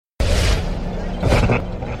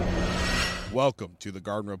Welcome to the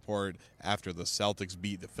Garden Report after the Celtics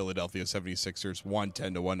beat the Philadelphia 76ers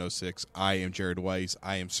 110-106. I am Jared Weiss.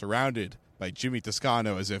 I am surrounded by Jimmy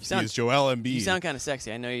Toscano as if he is Joel Embiid. You sound kind of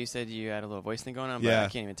sexy. I know you said you had a little voice thing going on, but Yeah. I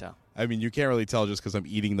can't even tell. I mean, you can't really tell just because I'm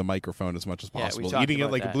eating the microphone as much as Yeah, we possible. talked Eating it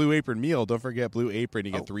about like that. a Blue Apron meal. Don't forget Blue Apron.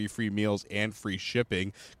 You get 3 free meals and free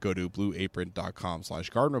shipping. Go to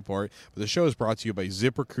blueapron.com/Garden Report. But the show is brought to you by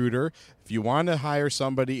ZipRecruiter. If you want to hire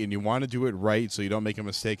somebody and you want to do it right so you don't make a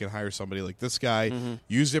mistake and hire somebody like this guy,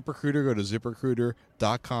 use ZipRecruiter. Go to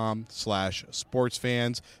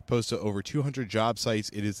ZipRecruiter.com/sportsfans. Post to over 200 job sites.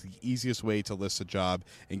 It is the easiest way to list a job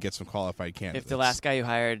and get some qualified candidates. If the last guy you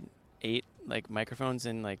hired ate microphones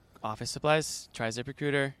and office supplies, try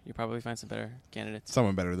ZipRecruiter. You probably find some better candidates.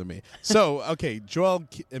 Someone better than me. So, okay, Joel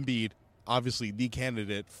Embiid, obviously the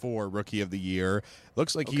candidate for Rookie of the Year.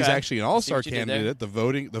 Looks like he's actually an all-star candidate. The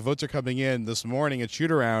votes are coming in this morning at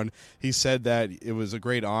shoot-around. He said that it was a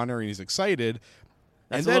great honor and he's excited.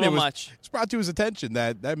 That's and a then little much. It's brought to his attention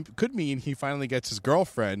that could mean he finally gets his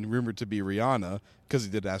girlfriend, rumored to be Rihanna, because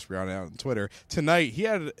he did ask Rihanna out on Twitter. Tonight, he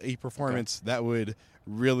had a performance that would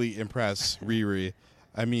really impress Riri.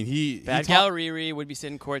 I mean, Bad gal Riri would be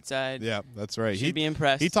sitting courtside. Yeah, that's right. She'd be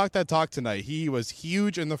impressed. He talked that talk tonight. He was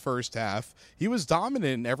huge in the first half. He was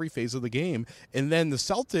dominant in every phase of the game. And then the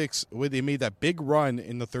Celtics, they made that big run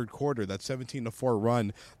in the third quarter, that 17-4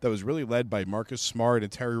 run that was really led by Marcus Smart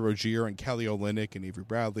and Terry Rozier and Kelly Olynyk and Avery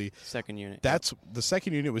Bradley. Second unit. The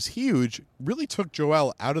second unit was huge. Really took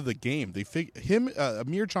Joel out of the game.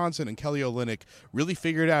 Amir Johnson and Kelly Olynyk really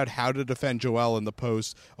figured out how to defend Joel in the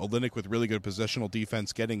post. Olynyk with really good positional defense,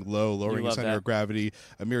 getting low, lowering his center of gravity.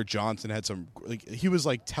 Amir Johnson had some he was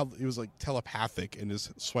telepathic in his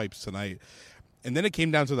swipes tonight. And then it came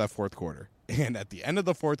down to that fourth quarter. And at the end of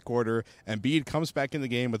the fourth quarter, Embiid comes back in the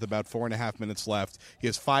game with about 4.5 minutes left. He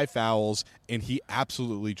has 5 fouls, and he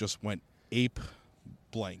absolutely just went ape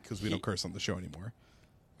blank because we don't curse on the show anymore.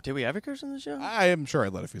 Did we ever curse on the show? I am sure I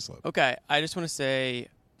let a few slip. Okay, I just want to say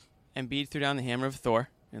Embiid threw down the hammer of Thor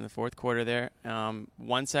in the fourth quarter there.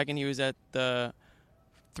 1 second he was at the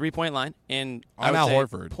three-point line, and on Al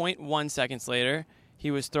Horford. 0.1 seconds later,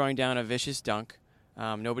 he was throwing down a vicious dunk.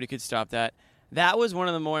 Nobody could stop that. That was one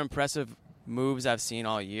of the more impressive moves I've seen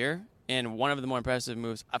all year, and one of the more impressive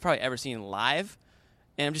moves I've probably ever seen live.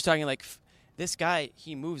 And I'm just talking this guy,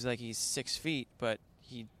 he moves like he's 6 feet, but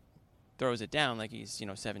he throws it down like he's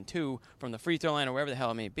 7'2" from the free throw line or wherever the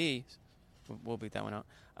hell it may be. We'll beat that one out.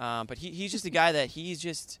 But he's just a guy that he's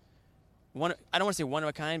just one. I don't want to say one of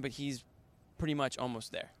a kind, but he's pretty much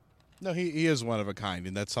almost there. No, he is one of a kind,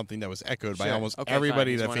 and that's something that was echoed by almost Okay,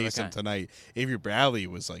 everybody fine. that faced him tonight. Avery Bradley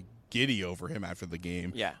was giddy over him after the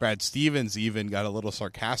game. Yeah. Brad Stevens even got a little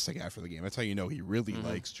sarcastic after the game. That's how you know he really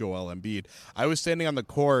likes Joel Embiid. I was standing on the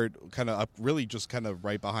court kind of up, really just kind of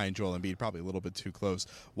right behind Joel Embiid, probably a little bit too close,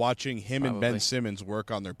 watching him and Ben Simmons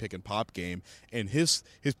work on their pick and pop game, and his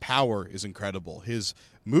power is incredible. His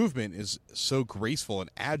movement is so graceful and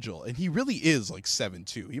agile, and he really is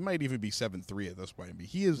 7'2". He might even be 7'3" at this point.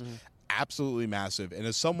 He is absolutely massive, and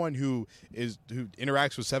as someone who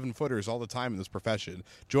interacts with 7-footers all the time in this profession,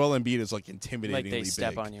 Joel Embiid is intimidatingly Like they big.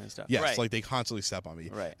 step on you and stuff. Yes, right. They constantly step on me.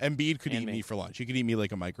 Right. Embiid could And eat me. me for lunch. He could eat me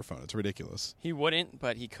like a microphone. It's ridiculous. He wouldn't,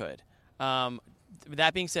 but he could. With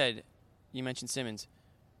that being said, you mentioned Simmons.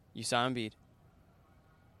 You saw Embiid.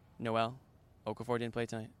 Noel, Okafor didn't play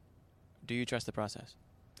tonight. Do you trust the process?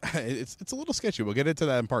 It's a little sketchy. We'll get into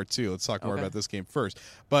that in part 2. Let's talk more about this game first.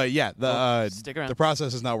 But yeah, stick around. The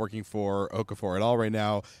process is not working for Okafor at all right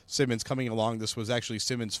now. Simmons coming along. This was actually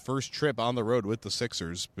Simmons' first trip on the road with the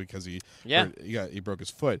Sixers because he broke his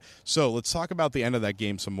foot. So let's talk about the end of that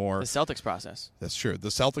game some more. The Celtics process. That's true. The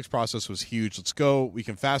Celtics process was huge. Let's go. We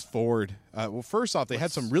can fast forward. Well, first off, they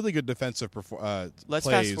had some really good defensive Let's plays.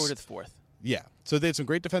 fast forward to the fourth. Yeah. So they had some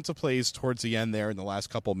great defensive plays towards the end there in the last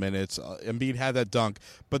couple minutes. Embiid had that dunk,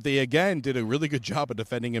 but they again did a really good job of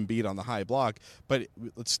defending Embiid on the high block. But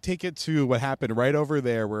let's take it to what happened right over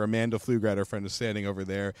there where Amanda Pflugrad, our friend, is standing over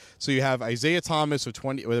there. So you have Isaiah Thomas with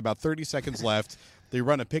about 30 seconds left. They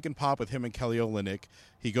run a pick and pop with him and Kelly Olynyk.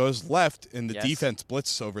 He goes left, and the defense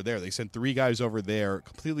blitzes over there. They sent 3 guys over there,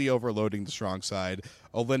 completely overloading the strong side.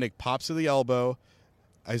 Olynyk pops to the elbow.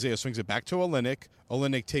 Isaiah swings it back to Olynyk.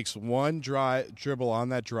 Olynyk takes one dribble on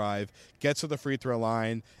that drive, gets to the free throw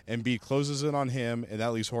line, Embiid closes it on him, and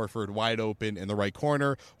that leaves Horford wide open in the right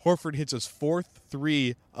corner. Horford hits his 4th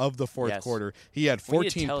 3 of the fourth quarter. He had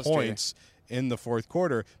 14 points in the fourth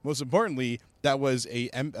quarter. Most importantly, That was a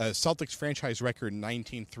Celtics franchise record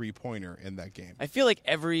 19 three-pointer in that game. I feel like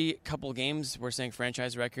every couple games we're saying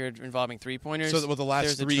franchise record involving three-pointers. So with the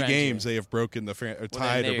last 3 games, they have broken the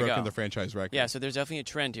tied or broken the franchise record. Yeah, so there's definitely a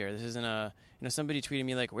trend here. This isn't a somebody tweeted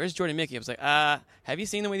me like, "Where's Jordan Mickey?" I was like, have you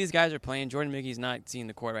seen the way these guys are playing? Jordan Mickey's not seeing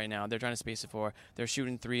the court right now. They're trying to space the floor. They're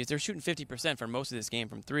shooting threes. They're shooting 50% for most of this game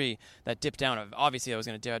from 3. That dipped down. Obviously, I was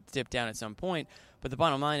going to dip down at some point. But the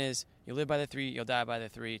bottom line is, you live by the 3, you'll die by the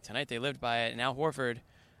 3. Tonight they lived by it. And Al Horford,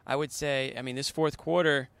 I would say, this fourth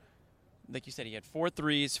quarter, like you said, he had 4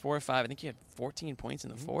 threes, 4 or 5. I think he had 14 points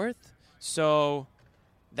in the fourth. So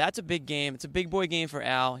that's a big game. It's a big boy game for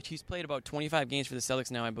Al. He's played about 25 games for the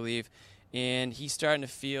Celtics now, I believe. And he's starting to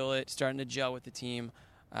feel it, starting to gel with the team.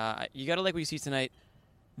 You got to like what you see tonight.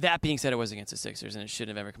 That being said, it was against the Sixers, and it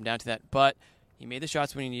shouldn't have ever come down to that. But he made the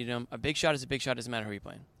shots when he needed them. A big shot is a big shot. Doesn't matter who you're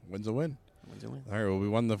playing. Win's a win. Win's a win. All right, well, we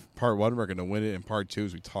won the part 1. We're going to win it in part 2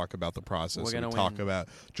 as we talk about the process. We're going to talk about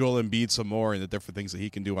Joel Embiid some more and the different things that he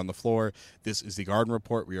can do on the floor. This is the Garden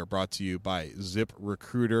Report. We are brought to you by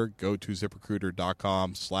ZipRecruiter. Go to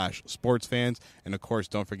ZipRecruiter.com/sportsfans. And, of course,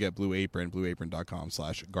 don't forget Blue Apron,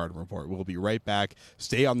 BlueApron.com/Garden Report. We'll be right back.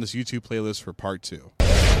 Stay on this YouTube playlist for part 2.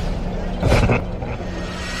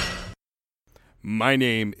 My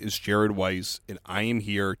name is Jared Weiss, and I am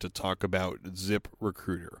here to talk about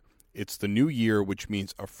ZipRecruiter. It's the new year, which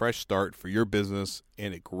means a fresh start for your business,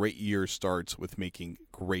 and a great year starts with making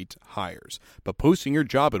great hires. But posting your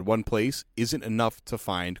job at one place isn't enough to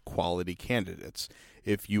find quality candidates.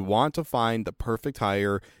 If you want to find the perfect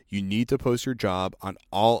hire, you need to post your job on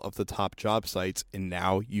all of the top job sites, and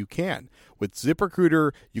now you can. With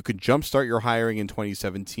ZipRecruiter, you can jumpstart your hiring in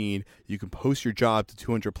 2017. You can post your job to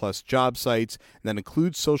 200-plus job sites, and that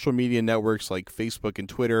includes social media networks like Facebook and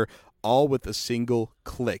Twitter, all with a single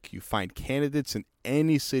click. You find candidates in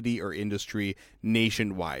any city or industry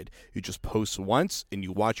nationwide. You just post once, and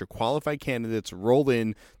you watch your qualified candidates roll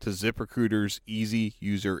in to ZipRecruiter's easy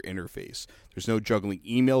user interface. There's no juggling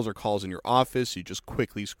emails or calls in your office. You just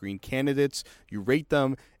quickly screen candidates, you rate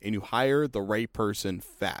them, and you hire the right person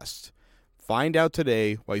fast. Find out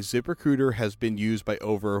today why ZipRecruiter has been used by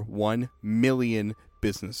over 1 million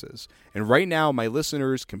businesses. And right now, my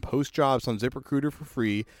listeners can post jobs on ZipRecruiter for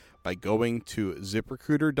free by going to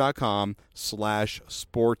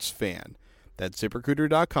ZipRecruiter.com/sportsfan. That's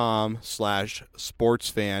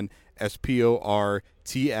ZipRecruiter.com/sportsfan,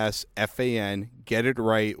 SPORTSFAN. Get it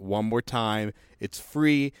right one more time. It's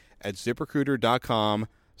free at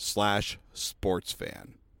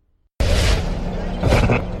ZipRecruiter.com/sportsfan.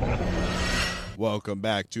 Welcome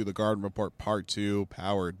back to the Garden Report Part 2,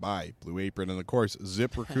 powered by Blue Apron. And, of course,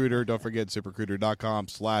 ZipRecruiter. Don't forget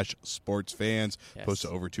ZipRecruiter.com/sportsfans. Yes. Post to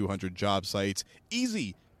over 200 job sites.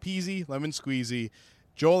 Easy peasy, lemon squeezy.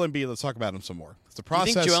 Joel Embiid, let's talk about him some more. It's a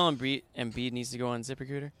process. You think Joel Embiid needs to go on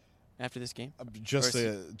ZipRecruiter after this game? Just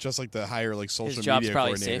like the higher social job's media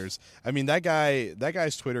probably coordinators. safe. That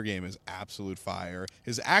guy's Twitter game is absolute fire.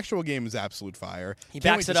 His actual game is absolute fire. He Can't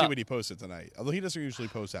backs wait it to see up. what he posted tonight. Although he doesn't usually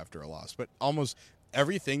post after a loss, but almost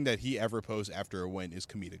everything that he ever posts after a win is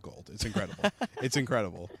comedic gold. It's incredible. It's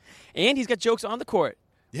incredible. And he's got jokes on the court.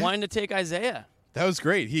 Yeah. Wanting to take Isaiah. That was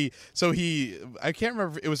great. I can't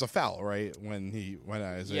remember. It was a foul, right? When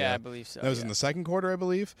Isaiah. Yeah, I believe so. That was in the second quarter, I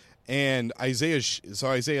believe. And Isaiah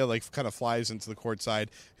kind of flies into the court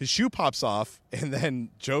side. His shoe pops off, and then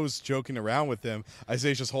Joe's joking around with him.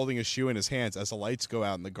 Isaiah's just holding his shoe in his hands as the lights go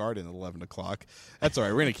out in the garden at 11 o'clock. That's all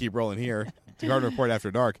right. We're going to keep rolling here. The Garden Report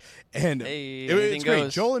After Dark. And it's great.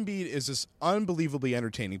 Goes. Joel Embiid is this unbelievably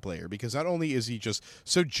entertaining player because not only is he just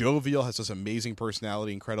so jovial, has this amazing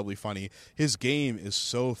personality, incredibly funny, his game is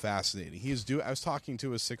so fascinating. I was talking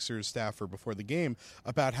to a Sixers staffer before the game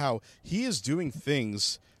about how he is doing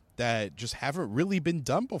things that just haven't really been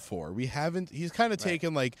done before. He's kind of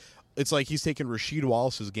taken it's like he's taken Rasheed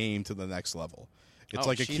Wallace's game to the next level. It's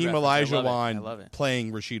like Akeem Olajuwon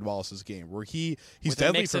playing Rasheed Wallace's game, where he's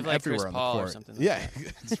deadly from everywhere on the court. Yeah,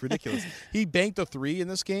 it's ridiculous. He banked a 3 in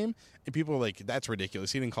this game, and people were like, "That's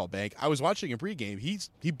ridiculous." He didn't call bank. I was watching a pregame.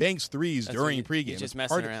 He banks 3s during pregame. He's just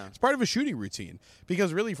messing around. It's part of a shooting routine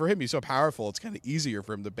because really for him, he's so powerful. It's kind of easier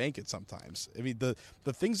for him to bank it sometimes. I mean, the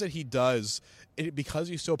things that he does, because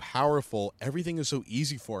he's so powerful, everything is so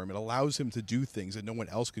easy for him. It allows him to do things that no one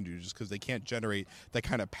else can do just because they can't generate that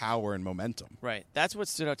kind of power and momentum. Right. That's what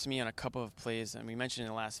stood out to me on a couple of plays. And we mentioned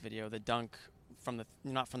in the last video the dunk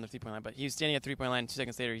not from the 3-point line, but he was standing at 3-point line. 2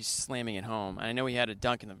 seconds later, he's slamming it home. And I know he had a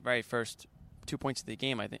dunk in the very first 2 points of the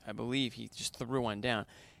game. I believe he just threw one down.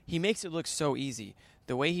 He makes it look so easy.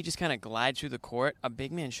 The way he just kind of glides through the court, a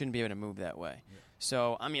big man shouldn't be able to move that way. Yeah.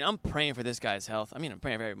 So, I mean, I'm praying for this guy's health. I mean, I'm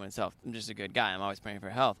praying for everyone's health. I'm just a good guy. I'm always praying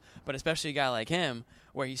for health. But especially a guy like him,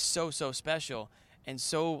 where he's so special and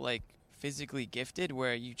so, like, physically gifted,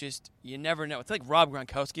 where you never know. It's like Rob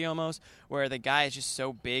Gronkowski almost, where the guy is just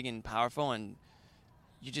so big and powerful, and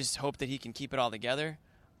you just hope that he can keep it all together.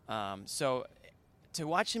 So to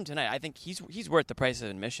watch him tonight, I think he's worth the price of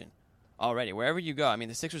admission already. Wherever you go, I mean,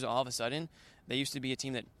 the Sixers all of a sudden, they used to be a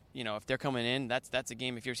team that, you know, if they're coming in, that's a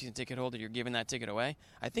game. If you're a season ticket holder, you're giving that ticket away.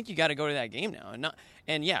 I think you got to go to that game now.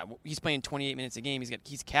 And yeah, he's playing 28 minutes a game.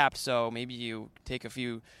 He's capped, so maybe you take a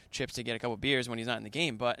few trips to get a couple beers when he's not in the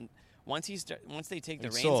game. But once they take the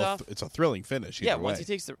reins off, it's a thrilling finish. Yeah, way. once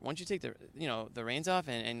you take the reins off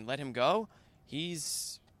and let him go,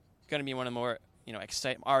 he's going to be one of the more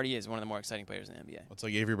already is one of the more exciting players in the NBA. It's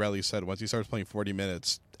like Avery Bradley said, once he starts playing 40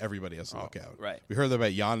 minutes, everybody has to look out. Right. We heard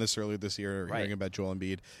about Giannis earlier this year, right. hearing about Joel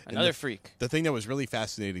Embiid. Another freak. The thing that was really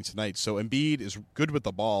fascinating tonight, so Embiid is good with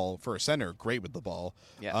the ball for a center, great with the ball.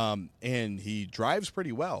 Yeah. And he drives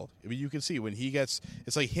pretty well. I mean, you can see when he gets,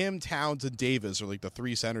 it's like him, Towns, and Davis are like the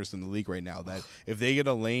three centers in the league right now that if they get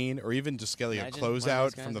a lane or even just get like a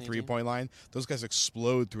closeout from the three-point line, those guys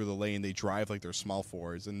explode through the lane. They drive like they're small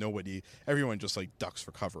forwards, and everyone just like ducks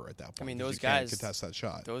for cover at that point. I mean, those guys can't contest that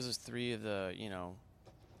shot. Those are three of the,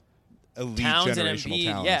 elite Towns and generational Embiid,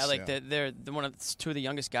 talents. they're two of the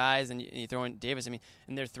youngest guys, and you throw in Davis. I mean,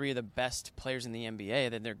 and they're three of the best players in the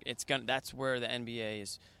NBA. That's where the NBA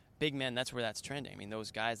is big men. That's where that's trending. I mean,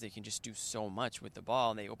 those guys, they can just do so much with the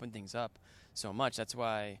ball, and they open things up so much. That's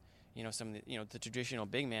why some of the traditional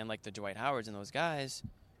big man like the Dwight Howards and those guys,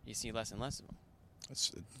 you see less and less of them.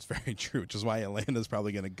 It's very true, which is why Atlanta's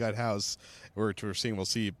probably going to gut house. We'll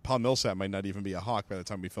see Paul Millsap might not even be a Hawk by the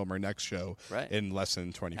time we film our next show in less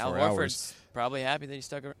than 24 Al hours. Horford's probably happy that he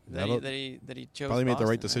stuck. That he chose. Probably made the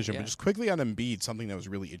right Boston, decision. right? Yeah. But just quickly on Embiid, something that was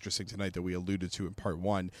really interesting tonight that we alluded to in part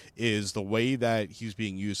one is the way that he's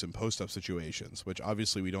being used in post-up situations, which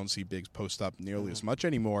obviously we don't see bigs post up nearly as much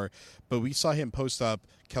anymore. But we saw him post up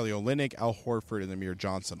Kelly Olynyk, Al Horford, and Amir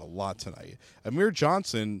Johnson a lot tonight. Amir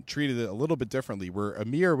Johnson treated it a little bit differently, where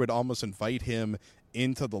Amir would almost invite him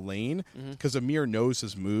into the lane because Amir knows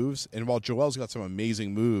his moves, and while Joel's got some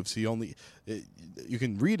amazing moves, you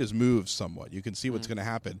can read his moves somewhat. You can see what's going to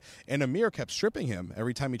happen, and Amir kept stripping him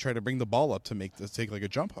every time he tried to bring the ball up to take like a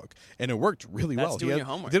jump hook, and it worked really well. Doing your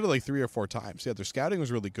homework. He did it like 3 or 4 times. Yeah, their scouting was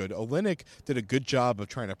really good. Olynyk did a good job of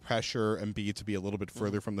trying to pressure Embiid to be a little bit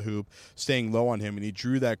further from the hoop, staying low on him, and he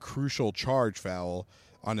drew that crucial charge foul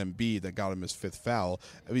on Embiid that got him his 5th foul.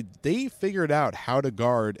 I mean, they figured out how to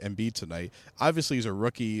guard Embiid tonight. Obviously, he's a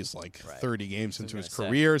rookie. He's like 30 games into his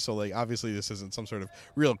career, so like obviously this isn't some sort of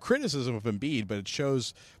real criticism of Embiid, but it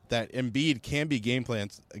shows that Embiid can be game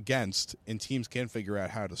planned against, and teams can figure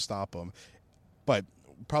out how to stop him. But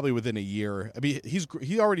probably within a year. I mean,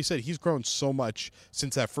 he already said he's grown so much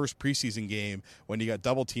since that first preseason game when he got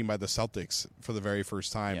double teamed by the Celtics for the very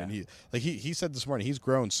first time, and he said this morning he's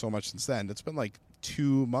grown so much since then. It's been like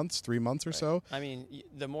 2 months, 3 months or so. I mean,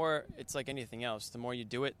 the more, it's like anything else, the more you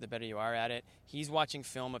do it, the better you are at it. He's watching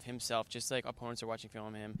film of himself, just like opponents are watching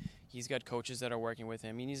film of him. He's got coaches that are working with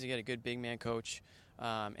him. He needs to get a good big man coach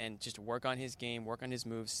and just work on his game, work on his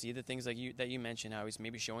moves, see the things that you mentioned, how he's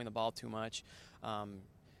maybe showing the ball too much.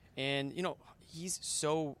 And,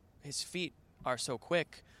 his feet are so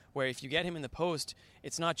quick where if you get him in the post,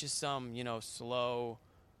 it's not just some, slow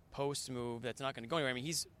post move that's not going to go anywhere. I mean,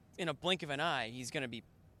 he's in a blink of an eye, he's going to be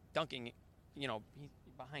dunking, he's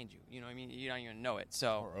behind you. You know what I mean? You don't even know it.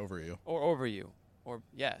 So Or over you.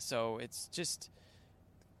 So it's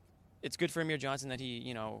good for Amir Johnson that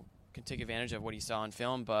he, can take advantage of what he saw in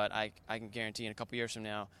film, but I can guarantee in a couple years from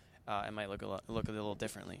now, it might look a little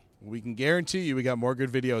differently. We can guarantee you we got more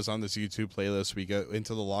good videos on this YouTube playlist. We go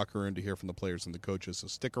into the locker room to hear from the players and the coaches, so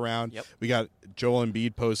stick around. Yep. We got Joel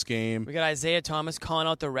Embiid post-game. We got Isaiah Thomas calling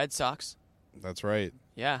out the Red Sox. That's right.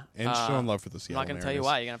 Yeah. And showing love for the Seattle I'm not going to tell you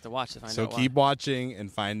why. You're going to have to watch to find out So why. keep watching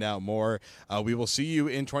and find out more. We will see you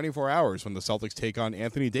in 24 hours when the Celtics take on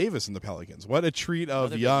Anthony Davis and the Pelicans. What a treat of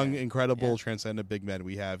Another young, incredible, transcendent big men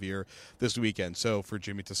we have here this weekend. So for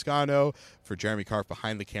Jimmy Toscano, for Jeremy Karp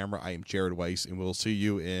behind the camera, I am Jared Weiss, and we'll see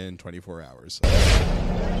you in 24 hours.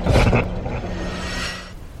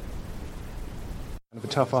 Kind of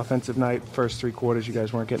a tough offensive night. First 3 quarters, you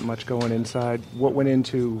guys weren't getting much going inside. What went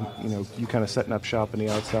into, you kind of setting up shop on the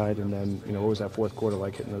outside, and then, what was that fourth quarter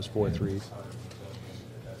like, hitting those 4 threes?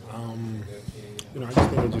 I just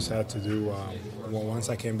think I just had to do, once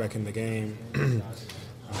I came back in the game, I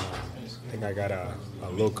think I got a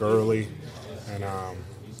look early, and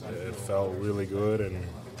it felt really good, and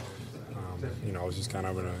I was just kind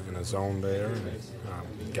of in a zone there,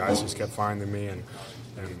 and guys just kept finding me, and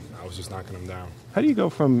I was just knocking them down. How do you go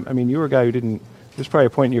from, you were a guy who didn't, there's probably a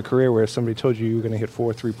point in your career where somebody told you were going to hit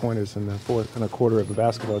 4 3-pointers in the fourth and a quarter of a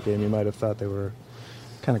basketball game. You might have thought they were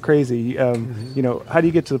kind of crazy. How do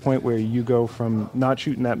you get to the point where you go from not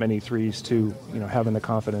shooting that many threes to, having the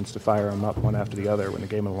confidence to fire them up one after the other when the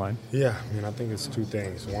game on the line? Yeah, I think it's two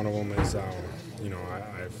things. One of them is,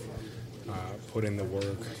 I've put in the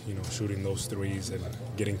work, shooting those threes and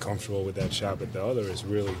getting comfortable with that shot. But the other is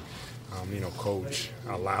really, coach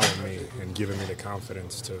allowing me and giving me the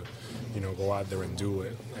confidence to, go out there and do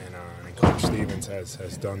it. And Coach Stevens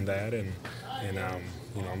has done that. And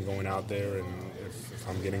I'm going out there, and if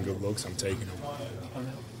I'm getting good looks, I'm taking them.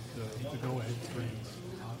 The go-ahead three.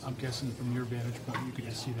 I'm guessing from your vantage point, you could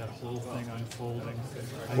just see that whole thing unfolding.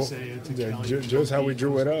 Just how we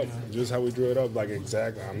drew it up. Just how we drew it up. Like,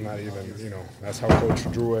 exactly. I'm not even, that's how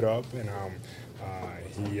Coach drew it up. And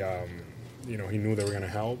he knew they were going to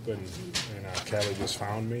help. And Kelly just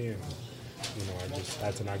found me. And, I just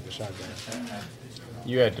had to knock the shot down.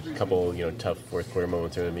 You had a couple, tough fourth quarter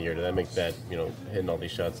moments early in the year. Did that make that, hitting all these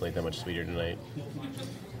shots like that much sweeter tonight?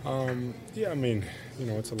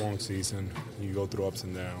 It's a long season. You go through ups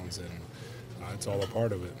and downs, and it's all a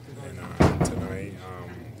part of it. And tonight,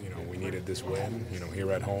 we needed this win,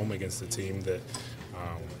 here at home against a team that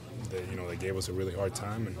they gave us a really hard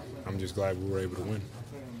time, and I'm just glad we were able to win.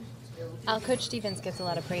 Coach Stevens gets a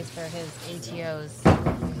lot of praise for his ATOs.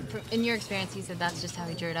 In your experience, you said that's just how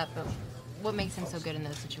he drew it up, but what makes him so good in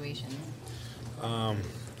those situations?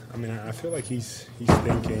 I feel like he's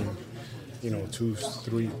thinking,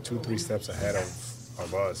 2-3 steps ahead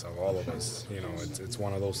of us, of all of us. It's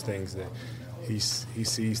one of those things that he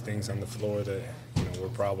sees things on the floor that we're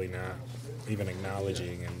probably not even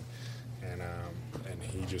acknowledging, and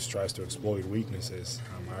he just tries to exploit weaknesses.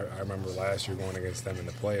 I remember last year going against them in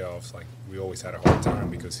the playoffs, like, we always had a hard time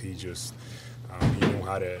because he just he knew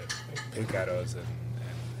how to pick at us and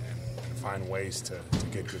find ways to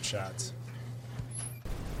get good shots.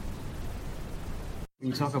 When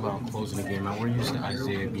you talk about closing the game out, we're used to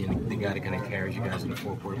Isaiah being the guy that kind of carries you guys in the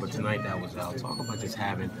fourth quarter, but tonight that was Al. Talk about just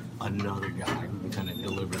having another guy who can kind of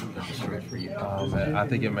deliver down the stretch for you. I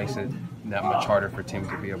think it makes it that much harder for teams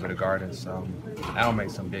to be able to guard us. Al made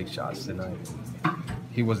some big shots tonight.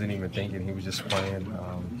 He wasn't even thinking; he was just playing.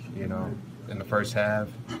 In the first half,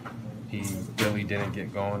 he really didn't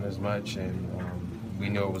get going as much, and we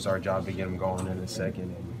knew it was our job to get him going in the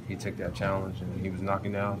second. And he took that challenge, and he was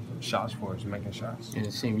knocking down shots for us, making shots. And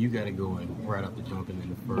it seemed you got to go in right up the jump and in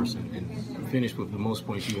the first and finish with the most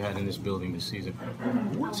points you had in this building this season.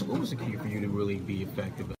 What was the key for you to really be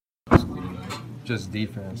effective tonight? Just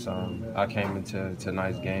defense. I came into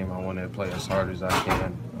tonight's game. I wanted to play as hard as I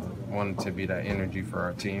can. I wanted to be that energy for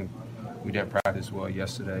our team. We didn't practice well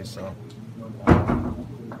yesterday, so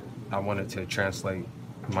I wanted to translate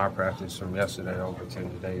my practice from yesterday over to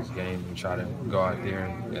today's game and try to go out there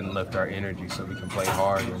and lift our energy so we can play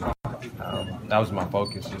hard. And that was my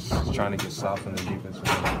focus, just trying to get soft in the defense.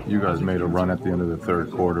 You guys made a run at the end of the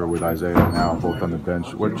third quarter with Isaiah and Al both on the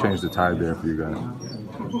bench. What changed the tide there for you guys?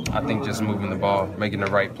 I think just moving the ball, making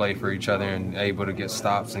the right play for each other, and able to get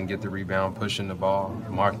stops and get the rebound, pushing the ball.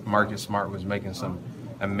 Marcus Smart was making some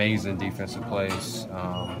amazing defensive plays,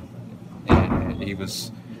 and he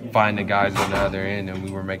was finding guys on the other end, and we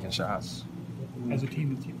were making shots. As a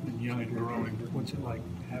team that's been young and growing, what's it like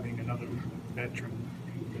having another veteran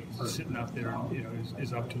sitting out there,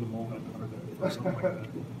 is up to the moment for something like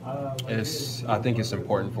that? I think it's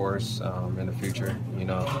important for us in the future,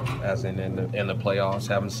 as in the playoffs,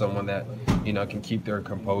 having someone that, can keep their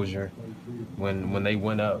composure when they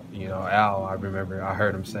went up. Al, I remember I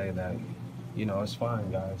heard him say that, it's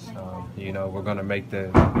fine, guys. We're going to make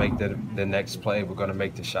the next play. We're going to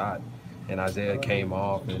make the shot. And Isaiah came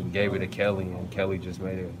off and gave it to Kelly, and Kelly just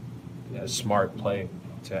made a smart play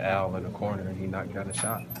to Al in the corner, and he knocked down the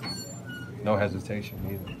shot. No hesitation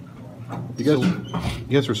either.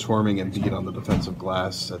 You guys were swarming Embiid on the defensive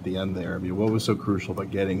glass at the end there. What was so crucial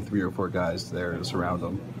about getting 3 or 4 guys there to surround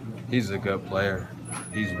him? He's a good player.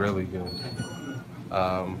 He's really good.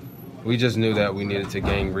 We just knew that we needed to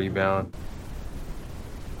gain rebound.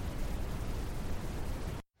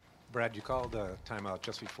 Brad, you called a timeout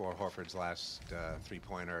just before Horford's last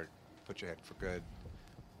three-pointer, put you ahead for good.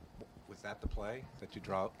 Was that the play that you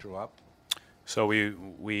drew up? So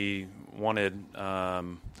we wanted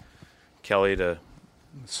Kelly to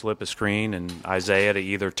slip a screen and Isaiah to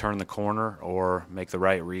either turn the corner or make the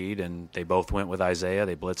right read, and they both went with Isaiah.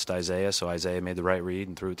 They blitzed Isaiah, so Isaiah made the right read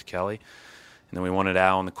and threw it to Kelly. And then we wanted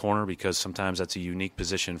Al in the corner because sometimes that's a unique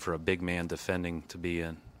position for a big man defending to be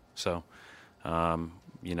in. So And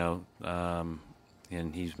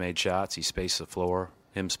he's made shots. He spaced the floor.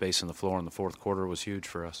 Him spacing the floor in the fourth quarter was huge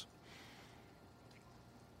for us.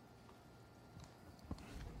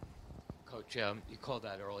 Coach, you called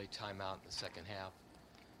that early timeout in the second half,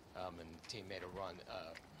 and the team made a run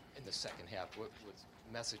in the second half. What was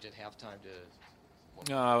the message at halftime to?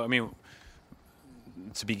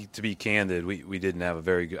 To be candid, we didn't have a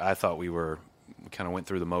very good. I thought we kind of went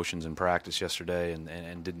through the motions in practice yesterday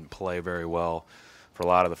and didn't play very well for a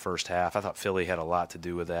lot of the first half. I thought Philly had a lot to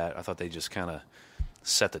do with that. I thought they just kind of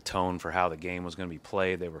set the tone for how the game was going to be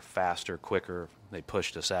played. They were faster, quicker. They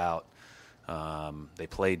pushed us out. They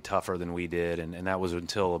played tougher than we did, and that was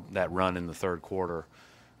until that run in the third quarter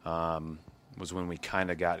was when we kind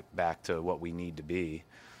of got back to what we need to be.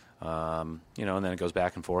 And then it goes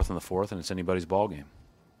back and forth in the fourth, and it's anybody's ball game.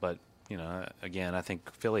 But, again, I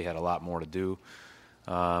think Philly had a lot more to do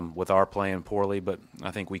with our playing poorly, but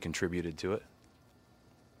I think we contributed to it.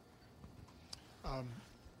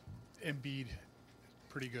 Embiid,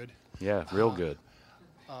 pretty good. Yeah, real good.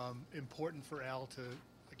 Important for Al to,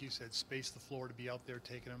 like you said, space the floor, to be out there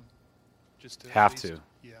taking him. Just to have at to, least,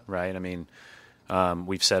 yeah. Right? I mean,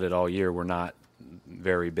 we've said it all year. We're not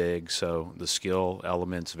very big, so the skill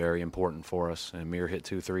element's very important for us. And Amir hit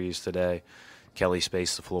 2 threes today. Kelly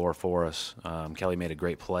spaced the floor for us. Kelly made a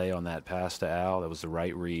great play on that pass to Al. That was the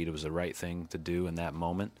right read. It was the right thing to do in that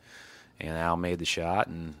moment. And Al made the shot,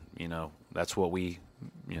 and that's what we,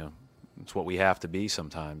 it's what we have to be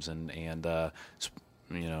sometimes. And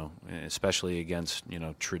especially against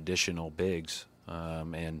traditional bigs.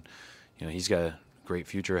 He's got a great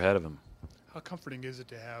future ahead of him. How comforting is it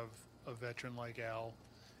to have a veteran like Al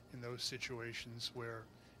in those situations where,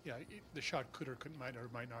 the shot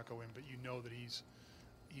might not go in, but that he's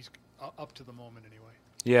up to the moment anyway?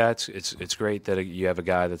 Yeah, it's great that you have a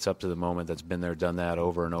guy that's up to the moment, that's been there, done that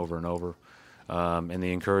over and over and over. And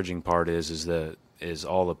the encouraging part is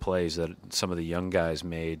all the plays that some of the young guys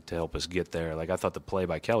made to help us get there. Like, I thought the play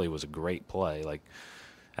by Kelly was a great play. Like,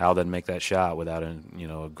 Al didn't make that shot without a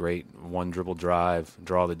great one dribble drive,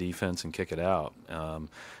 draw the defense, and kick it out.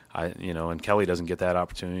 And Kelly doesn't get that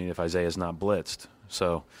opportunity if Isaiah's not blitzed.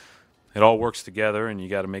 So it all works together, and you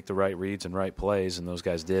got to make the right reads and right plays, and those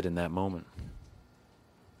guys did in that moment.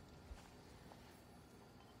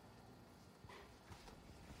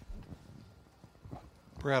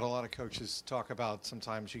 Brad, a lot of coaches talk about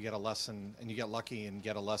sometimes you get a lesson and you get lucky and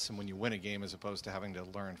get a lesson when you win a game as opposed to having to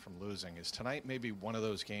learn from losing. Is tonight maybe one of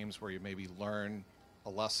those games where you maybe learn a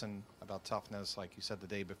lesson about toughness, like you said the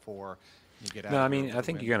day before? You get out. No, I mean, I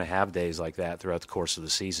think you're going to have days like that throughout the course of the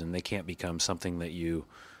season. They can't become something that you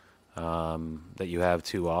have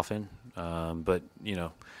too often. But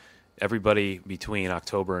everybody between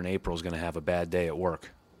October and April is going to have a bad day at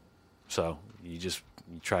work. So you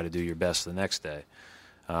try to do your best the next day.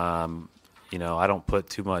 I don't put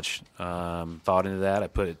too much thought into that. I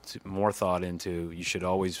put more thought into you should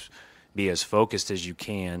always be as focused as you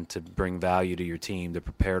can to bring value to your team, to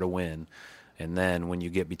prepare to win. And then when you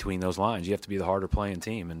get between those lines, you have to be the harder playing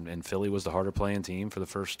team. And Philly was the harder playing team for the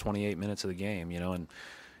first 28 minutes of the game,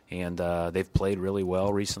 and they've played really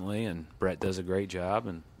well recently, and Brett does a great job,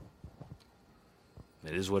 and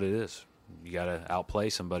it is what it is. You got to outplay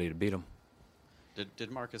somebody to beat them.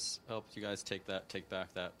 Did Marcus help you guys take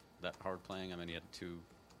back that hard playing? I mean, he had two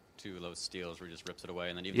of those steals where he just rips it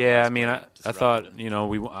away, and then I thought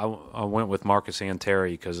I went with Marcus and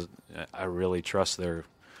Terry because I really trust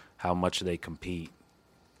how much they compete.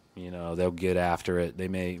 They'll get after it. They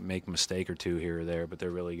may make a mistake or two here or there, but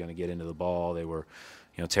they're really going to get into the ball. They were,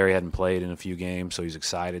 Terry hadn't played in a few games, so he's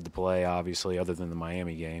excited to play, obviously, other than the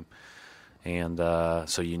Miami game. And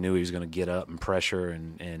so you knew he was going to get up and pressure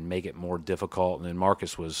and make it more difficult. And then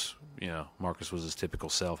Marcus was his typical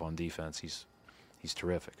self on defense. He's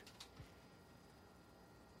terrific.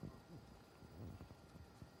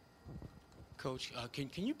 Coach,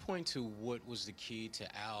 can you point to what was the key to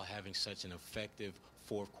Al having such an effective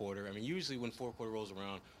fourth quarter? I mean, usually when fourth quarter rolls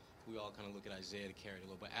around, we all kind of look at Isaiah to carry it a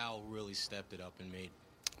little, but Al really stepped it up and made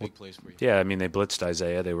big plays for you. Yeah, I mean, they blitzed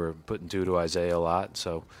Isaiah. They were putting 2 to Isaiah a lot.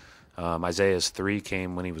 So Isaiah's 3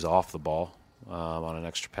 came when he was off the ball on an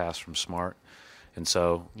extra pass from Smart. And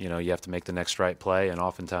so, you have to make the next right play, and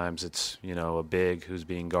oftentimes it's, a big who's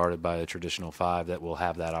being guarded by a traditional 5 that will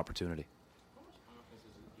have that opportunity.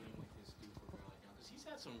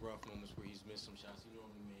 Some rough moments where he's missed some shots he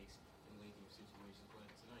normally makes in late game situations, but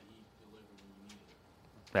tonight he delivered when you needed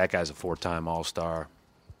it. That guy's a 4-time All-Star.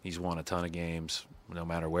 He's won a ton of games, no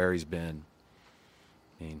matter where he's been.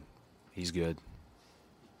 I mean, he's good.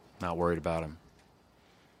 Not worried about him.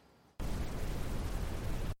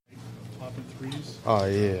 dropping threes? Oh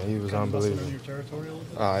yeah, he was Kind of busting unbelievable. in your territory a little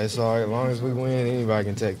bit? It's all right. As long as we win, anybody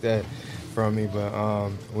can take that from me.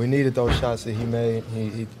 But we needed those shots that he made.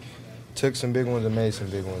 He took some big ones and made some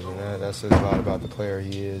big ones, and that says a lot about the player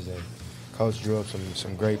he is. And Coach drew up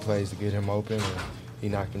some great plays to get him open, and he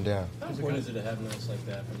knocked him down. How important is it to have nights like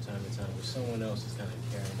that from time to time where someone else is kind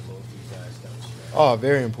of carrying the load for you guys down the stretch? Oh,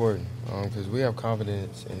 very important, because we have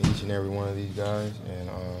confidence in each and every one of these guys, and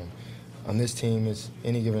on this team, it's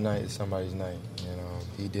any given night is somebody's night, and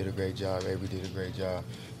he did a great job, Avery did a great job,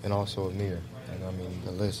 and also Amir, and I mean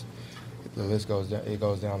the list goes down. It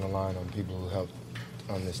goes down the line on people who helped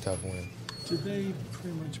on this tough win. Did they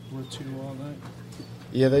pretty much blitz you all night?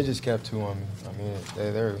 Yeah, they just kept two on me. I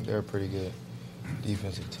mean, they're a pretty good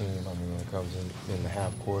defensive team. I mean, when it comes in the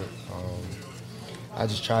half court. I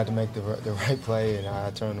just tried to make the right play, and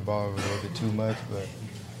I turned the ball over a little bit too much, but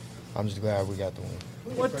I'm just glad we got the win.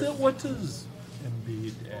 What does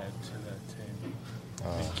Embiid add to that team?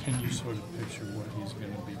 And can you sort of picture what he's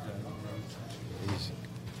going to be down the road?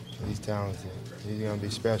 He's talented. He's going to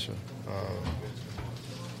be special.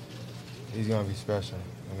 He's going to be special.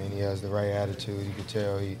 I mean, he has the right attitude. You can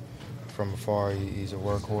tell from afar he's a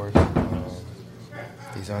workhorse.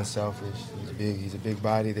 He's unselfish. He's a big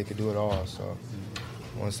body. They could do it all. So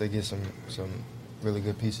once they get some really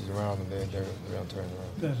good pieces around them, they're going to turn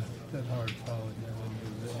it around. That hard foul again,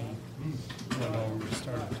 when we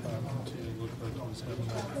started talking to you, looked like he was having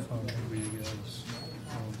that fun. Maybe you guys.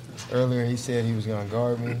 Earlier he said he was going to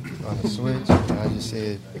guard me on the switch, and I just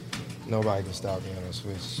said, nobody can stop me on a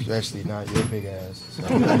switch, especially not your big ass.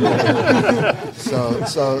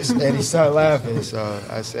 So and he started laughing. So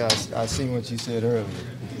I said, I seen what you said earlier,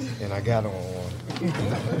 and I got him on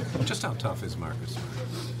one. Just how tough is Marcus?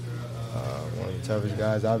 One of the toughest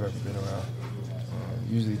guys I've ever been around.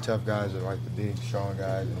 Usually tough guys are like the big, strong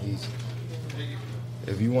guys, and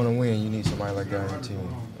if you want to win, you need somebody like that on your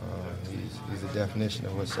team. He's the definition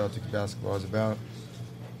of what Celtics basketball is about.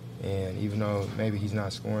 And even though maybe he's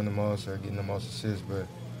not scoring the most or getting the most assists, but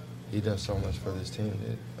he does so much for this team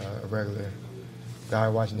that a regular guy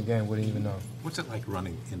watching the game wouldn't even know. What's it like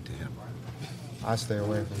running into him? I stay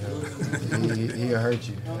away from him. He'll hurt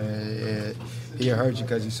you. He'll hurt you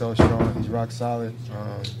because he's so strong. He's rock solid.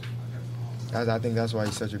 I think that's why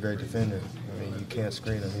he's such a great defender. I mean, you can't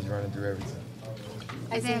screen him. He's running through everything.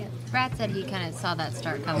 Isaiah, Brad said he kind of saw that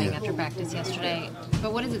start coming after practice yesterday.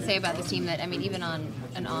 But what does it say about this team that, I mean, even on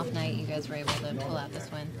an off night, you guys were able to pull out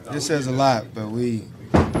this win? It says a lot, but we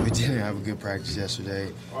didn't have a good practice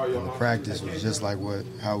yesterday. And the practice was just like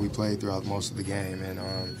how we played throughout most of the game. And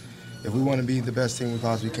if we want to be the best team we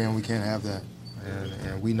possibly can, we can't have that.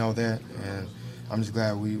 And we know that. And I'm just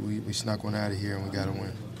glad we snuck one out of here and we got a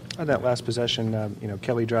win. On that last possession,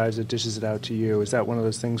 Kelly drives it, dishes it out to you. Is that one of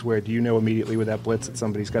those things where do you know immediately with that blitz that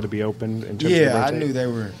somebody's got to be open in terms of the I rotate? knew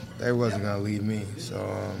they wasn't going to leave me. So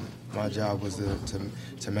my job was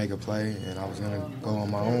to make a play, and I was going to go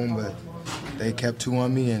on my own. But they kept two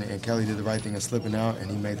on me, and Kelly did the right thing of slipping out,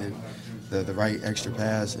 and he made the right extra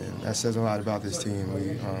pass. And that says a lot about this team.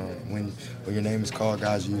 When your name is called,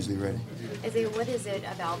 guys are usually ready. Isaiah, what is it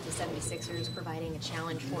about the 76ers providing a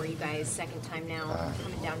challenge for you guys, second time now,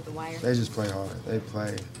 coming down to the wire? They just play hard.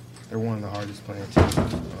 They're one of the hardest playing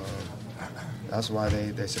teams. That's why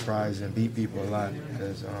they surprise and beat people a lot,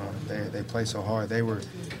 because they play so hard. They were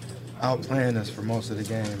outplaying us for most of the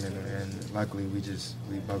game, and luckily we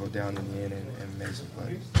buckled down in the end and made some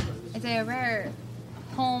plays. Isaiah, rare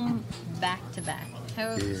home back-to-back.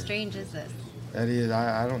 How strange is this? That is,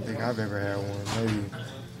 I don't think I've ever had one. Maybe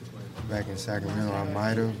back in Sacramento I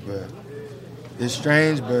might have, but it's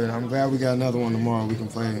strange, but I'm glad we got another one tomorrow.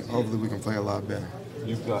 Hopefully we can play a lot better.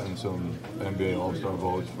 You've gotten some NBA All-Star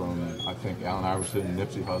votes from, I think, Allen Iverson,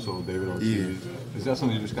 Nipsey Hussle, David Ortiz. Yeah. Is that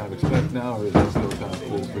something you just kind of expect now, or is that still kind of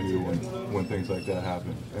cool for you when things like that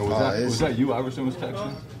happen? And was that you Iverson was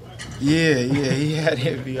texting? Yeah, he had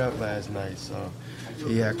hit me up last night, so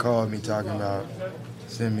he had called me talking about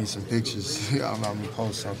send me some pictures. I'm going to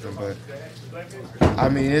post something, but I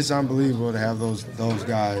mean, it's unbelievable to have those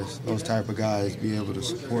guys, those type of guys, be able to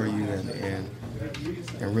support you and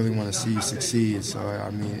really want to see you succeed. So I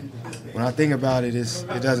mean, when I think about it,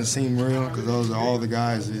 it doesn't seem real, because those are all the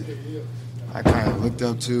guys that I kind of looked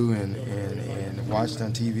up to and watched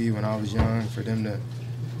on TV when I was young. For them to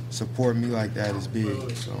support me like that is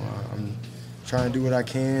big. So I'm trying to do what I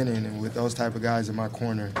can, and with those type of guys in my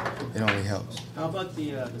corner, it only helps. How about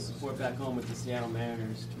the support back home with the Seattle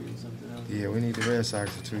Mariners tweeting something else? Yeah, we need the Red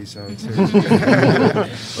Sox to tweet something too.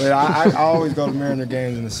 But I always go to Mariner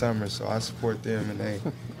games in the summer, so I support them, and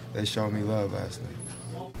they showed me love last night.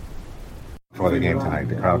 For the game tonight,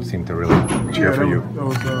 the crowd seemed to really cheer for you. That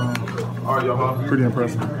was Pretty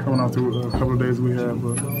impressive. Coming off through a couple of days we had,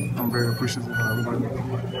 but I'm very appreciative. We really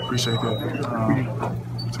appreciate that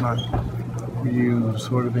tonight. Were you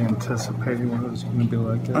sort of anticipating what it was going to be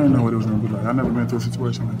like? I didn't know what it was going to be like. I've never been through a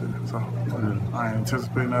situation like that, so I ain't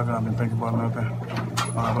anticipating nothing. I've been thinking about nothing,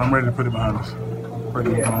 but I'm ready to put it behind us.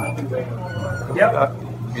 Ready to move on. Yeah.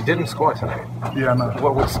 You didn't score tonight. Yeah, I know.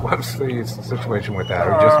 What's the situation with that?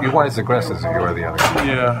 Or you weren't as aggressive as you were the other game?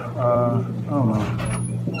 Yeah, I don't know.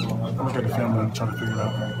 I look at the film and try to figure it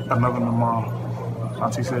out. Got another one tomorrow.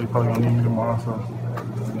 Auntie said he probably gonna need me tomorrow, so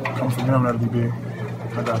come from him, that'll be big.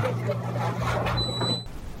 I got it.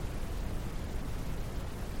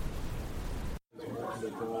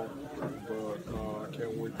 I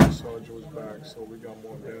can't wait till Sergio's back, so we got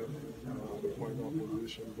more depth. Playing off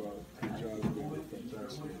position, but the job has been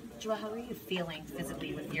fantastic. Joel, how are you feeling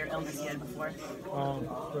physically with your illness you had before? I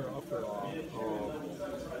feel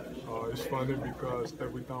it's funny because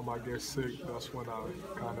every time I get sick, that's when I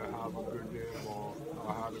kind of have a good game or I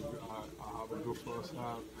have a good first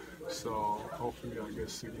half. So hopefully I get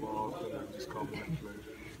sick more often and just come in and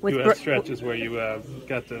play. You had stretches where you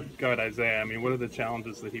got to guard Isaiah. I mean, what are the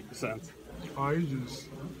challenges that he presents?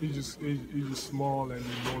 He's just small and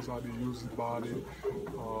he knows how to use his body.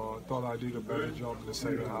 Thought I did a better job in the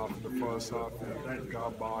second half. In the first half, he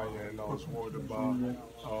got by and I was worried about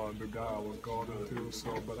the guy I was guarding too.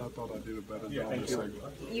 But I thought I did a better job in the second.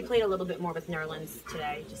 You played a little bit more with Nerlens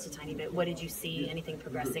today, just a tiny bit. What did you see? Anything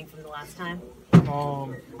progressing from the last time?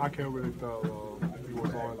 I can't really tell. He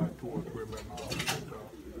was on like 2 or 3 minutes.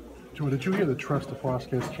 Joel, did you hear the Trust the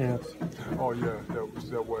Process chants? Oh yeah,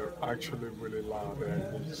 that were actually really loud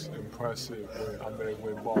and it's impressive.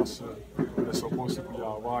 When Boston is supposed to be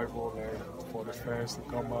our rival, and for the fans to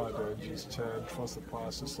come out and just chant "Trust the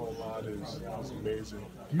Process" so loud is amazing.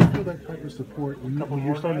 Do you feel that type of support when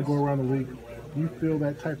you're starting to go around the league? Do you feel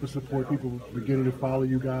that type of support? People beginning to follow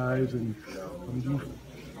you guys, and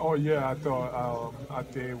oh yeah, I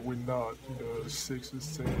think we're not the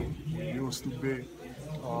Sixers team we used to be.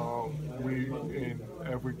 We in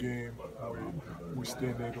every game we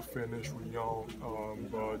still need to finish. We're young,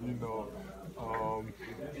 but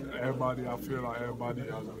everybody. I feel like everybody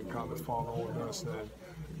has been kind of following us, and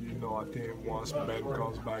I think once Ben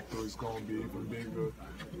comes back, it's going to be even bigger.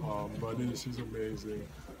 But this is amazing.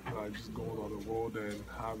 Just going on the road and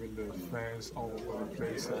having the fans all over the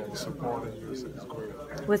place and supporting you is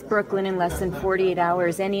great. With Brooklyn in less than 48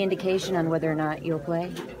 hours, any indication on whether or not you'll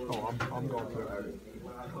play? Oh, I'm going to play.